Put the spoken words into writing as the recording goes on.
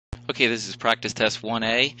Okay, this is practice test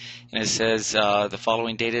 1A, and it says the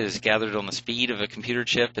following data is gathered on the speed of a computer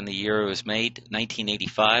chip in the year it was made,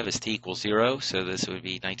 1985 is t equals 0, so this would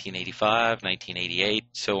be 1985, 1988,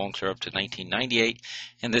 so on clear up to 1998,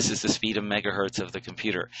 and this is the speed of megahertz of the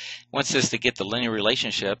computer. It wants us to get the linear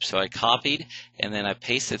relationship, so I copied and then I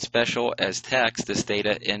pasted special as text this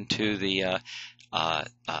data into the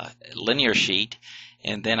linear sheet,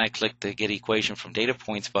 and then I clicked the Get Equation from Data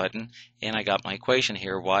Points button, and I got my equation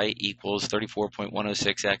here, y equals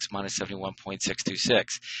 34.106x minus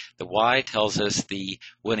 71.626. The y tells us the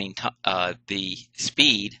the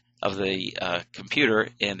speed of the computer,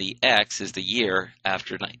 and the x is the year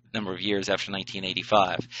after number of years after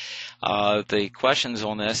 1985. The questions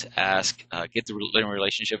on this ask get the linear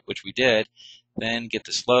relationship, which we did, then get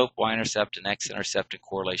the slope, y-intercept, and x-intercept and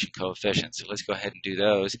correlation coefficient. So let's go ahead and do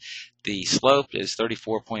those. The slope is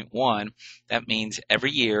 34.1. That means every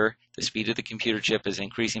year the speed of the computer chip is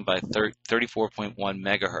increasing by 34.1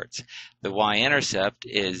 megahertz. The y-intercept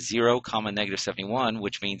is 0, negative 71,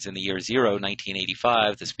 which means in the year 0,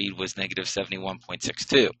 1985, the speed was negative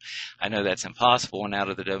 71.62. I know that's impossible and out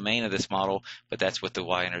of the domain of this model, but that's what the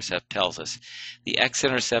y-intercept tells us. The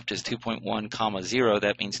x-intercept is 2.1, 0.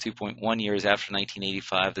 That means 2.1 years after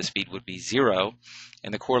 1985, the speed would be 0.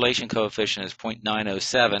 And the correlation coefficient is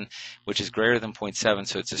 0.907, which is greater than 0.7,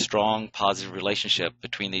 so it's a strong positive relationship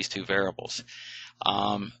between these two variables.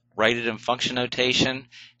 Write it in function notation,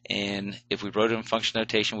 and if we wrote it in function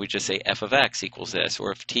notation, we'd just say f of x equals this,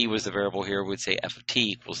 or if t was the variable here, we'd say f of t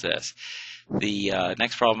equals this. The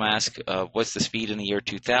next problem asks, what's the speed in the year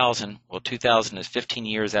 2000? Well, 2000 is 15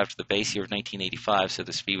 years after the base year of 1985, so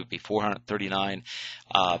the speed would be 439.96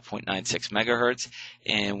 megahertz.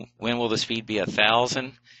 And when will the speed be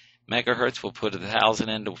 1,000 megahertz? We'll put 1,000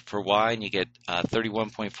 in for y, and you get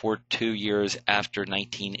 31.42 years after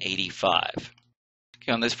 1985.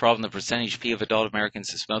 Okay, on this problem, the percentage P of adult Americans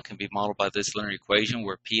that smoke can be modeled by this linear equation,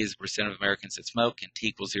 where P is the percent of Americans that smoke and T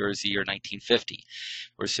equals 0 is the year 1950.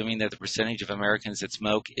 We're assuming that the percentage of Americans that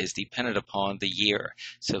smoke is dependent upon the year.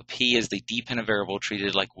 So P is the dependent variable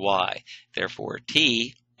treated like Y. Therefore,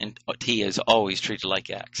 T is always treated like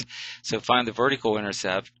X. So find the vertical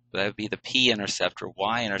intercept. That would be the p-intercept or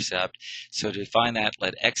y-intercept. So to find that,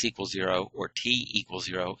 let x equal 0 or t equal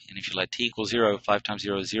 0. And if you let t equal 0, 5 times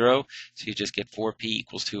 0 is 0. So you just get 4p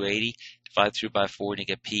equals 280. Divide through by 4 and you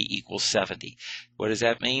get p equals 70. What does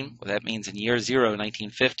that mean? Well, that means in year 0,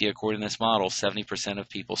 1950, according to this model, 70% of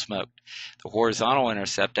people smoked. The horizontal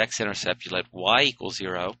intercept, x-intercept, you let y equals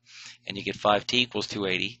 0 and you get 5t equals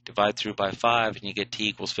 280. Divide through by 5 and you get t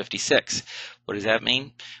equals 56. What does that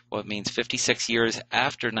mean? Well, it means 56 years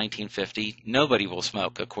after 1950, nobody will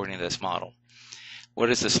smoke according to this model. What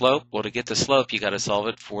is the slope? Well, to get the slope, you got to solve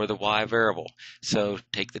it for the y variable. So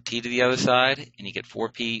take the t to the other side, and you get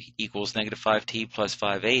 4p equals negative 5t plus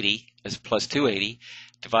 580, is plus 280.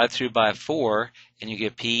 Divide through by 4, and you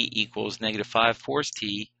get p equals negative 5 fourths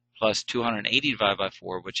t plus 280 divided by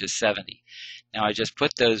 4, which is 70. Now I just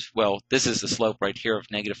put those, well, this is the slope right here of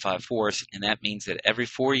negative 5 fourths, and that means that every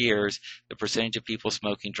 4 years, the percentage of people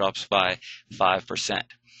smoking drops by 5%.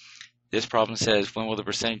 This problem says, when will the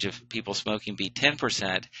percentage of people smoking be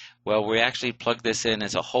 10%? Well, we actually plug this in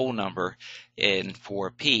as a whole number in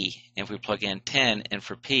for P. And if we plug in 10 in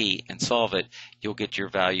for P and solve it, you'll get your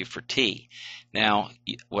value for T. Now,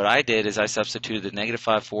 what I did is I substituted the negative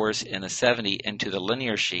 5 fourths and the 70 into the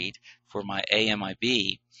linear sheet for my A and my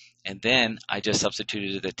B. And then I just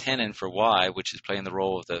substituted the 10 in for Y, which is playing the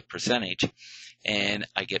role of the percentage, and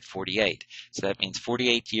I get 48. So that means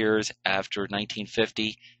 48 years after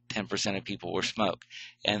 1950, 10% of people will smoke.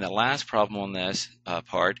 And the last problem on this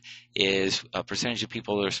part is a percentage of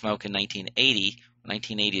people that are smoke in 1980.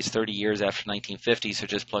 1980 is 30 years after 1950, so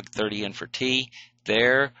just plug 30 in for T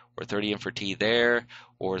there, or 30 in for T there,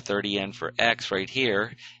 or 30 in for X right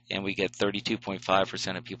here, and we get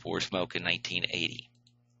 32.5% of people were smoke in 1980.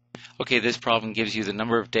 Okay, this problem gives you the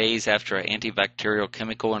number of days after an antibacterial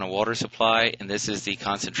chemical in a water supply, and this is the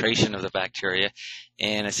concentration of the bacteria.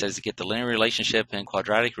 And it says to get the linear relationship and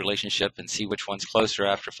quadratic relationship and see which one's closer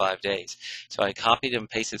after 5 days. So I copied and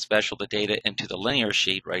pasted special the data into the linear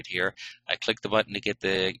sheet right here. I click the button to get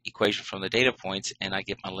the equation from the data points, and I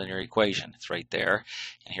get my linear equation. It's right there.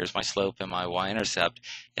 And here's my slope and my y-intercept.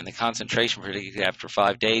 And the concentration predicted after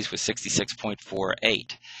 5 days was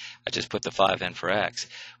 66.48. I just put the 5 in for x.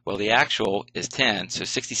 Well, the actual is 10, so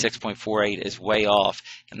 66.48 is way off.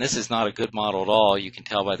 And this is not a good model at all. You can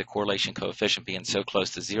tell by the correlation coefficient being so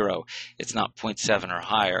close to 0. It's not 0.7 or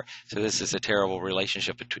higher. So this is a terrible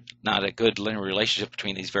relationship, not a good linear relationship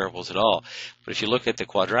between these variables at all. But if you look at the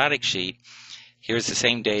quadratic sheet, here's the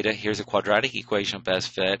same data, here's a quadratic equation of best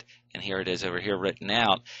fit, and here it is over here written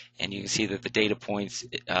out, and you can see that the data points,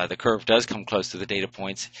 the curve does come close to the data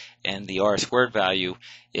points, and the R-squared value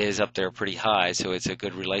is up there pretty high, so it's a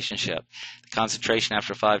good relationship. The concentration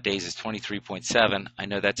after 5 days is 23.7. I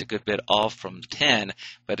know that's a good bit off from 10,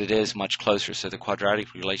 but it is much closer, so the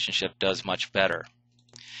quadratic relationship does much better.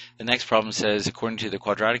 The next problem says, according to the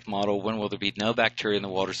quadratic model, when will there be no bacteria in the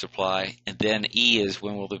water supply? And then E is,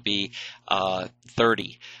 when will there be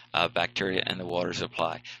 30 bacteria in the water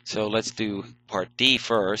supply? So let's do part D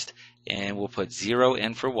first, and we'll put 0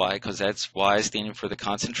 in for Y, because that's Y standing for the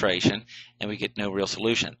concentration, and we get no real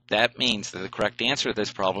solution. That means that the correct answer to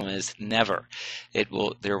this problem is never.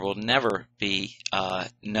 There will never be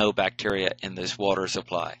no bacteria in this water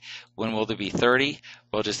supply. When will there be 30?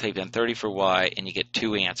 We'll just type in 30 for Y, and you get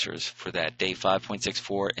two answers for that, day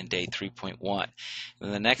 5.64 and day 3.1.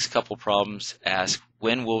 And the next couple problems ask,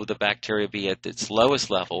 when will the bacteria be at its lowest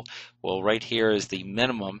level? Well, right here is the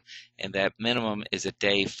minimum, and that minimum is at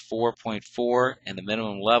day 4.4, and the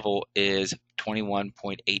minimum level is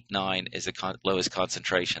 21.89 is the lowest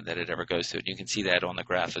concentration that it ever goes to. And you can see that on the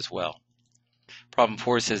graph as well. Problem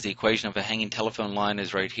 4 says the equation of a hanging telephone line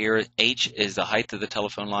is right here. H is the height of the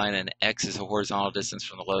telephone line, and X is the horizontal distance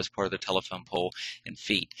from the lowest part of the telephone pole in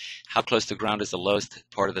feet. How close to the ground is the lowest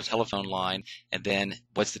part of the telephone line, and then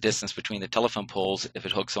what's the distance between the telephone poles if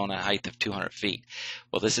it hooks on a height of 200 feet?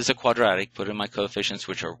 Well, this is a quadratic. Put in my coefficients,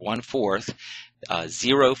 which are 1/4,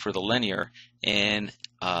 0 for the linear, and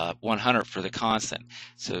 100 for the constant.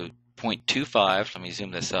 So 0.25, let me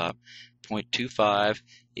zoom this up, 0.25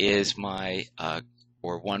 is my,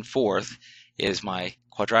 or 1/4 is my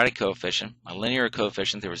quadratic coefficient. My linear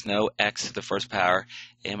coefficient, there was no x to the first power,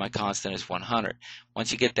 and my constant is 100.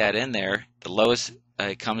 Once you get that in there, the lowest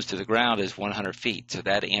it comes to the ground is 100 feet. So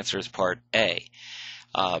that answer is part A.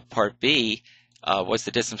 Part B, what's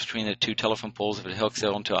the distance between the two telephone poles if it hooks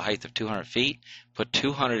onto a height of 200 feet? Put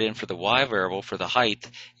 200 in for the y variable for the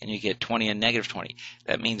height, and you get 20 and -20.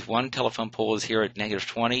 That means one telephone pole is here at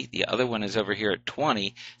 -20, the other one is over here at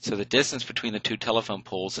 20, so the distance between the two telephone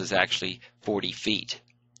poles is actually 40 feet.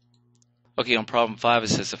 Okay, on problem 5 it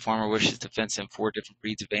says the farmer wishes to fence in 4 different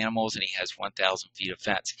breeds of animals, and he has 1,000 feet of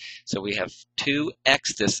fence. So we have 2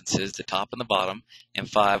 x distances, the top and the bottom,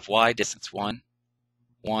 and 5 y distance, 1,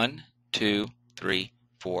 2, 3,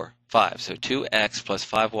 4, 5. So 2x plus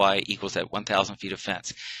 5y equals that 1,000 feet of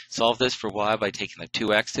fence. Solve this for y by taking the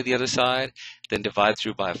 2x to the other side, then divide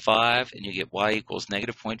through by 5, and you get y equals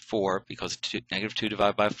 -0.4, because -2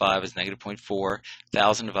 divided by 5 is -0.4.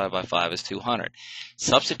 1,000 divided by 5 is 200.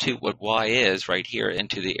 Substitute what y is right here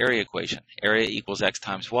into the area equation. Area equals x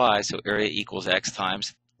times y, so area equals x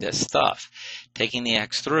times this stuff. Taking the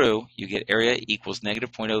x through, you get area equals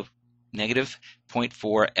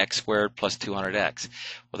 -0.4 x squared plus 200x.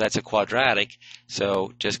 Well, that's a quadratic,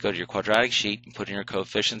 so just go to your quadratic sheet and put in your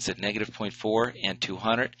coefficients at -0.4 and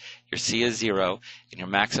 200. Your c is 0, and your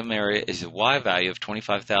maximum area is a y value of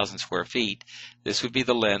 25,000 square feet. This would be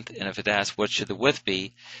the length, and if it asks what should the width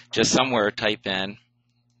be, just somewhere type in.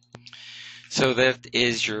 So that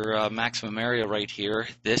is your maximum area right here.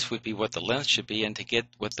 This would be what the length should be, and to get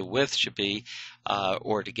what the width should be,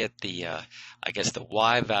 or to get the, I guess the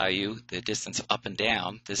y value, the distance up and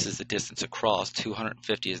down, this is the distance across,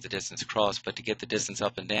 250 is the distance across, but to get the distance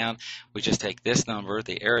up and down, we just take this number,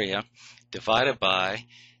 the area, divided by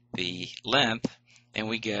the length, and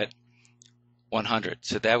we get 100.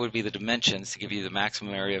 So that would be the dimensions to give you the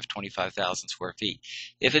maximum area of 25,000 square feet.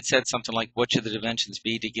 If it said something like, what should the dimensions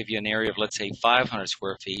be to give you an area of, let's say, 500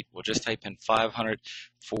 square feet, we'll just type in 500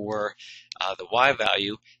 for the y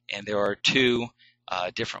value, and there are two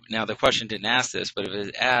different. Now, the question didn't ask this, but if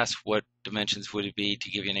it asked what dimensions would it be to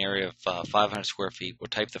give you an area of 500 square feet, we'll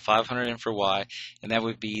type the 500 in for y, and that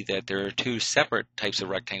would be that there are two separate types of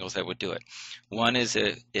rectangles that would do it. One is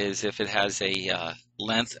if it has a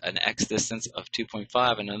length, an x distance of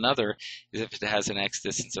 2.5, and another is if it has an x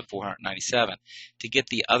distance of 497. To get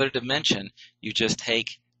the other dimension, you just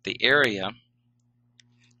take the area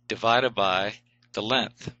divided by the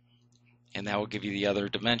length, and that will give you the other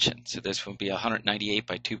dimension. So this one would be 198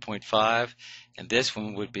 by 2.5, and this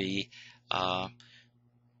one would be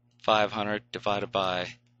 500 divided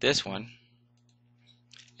by this one,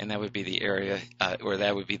 and that would be the area, or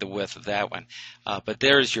that would be the width of that one. But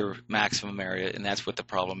there's your maximum area, and that's what the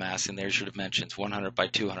problem asks, and there's your dimensions, 100 by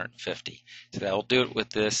 250. So that will do it with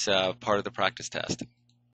this part of the practice test.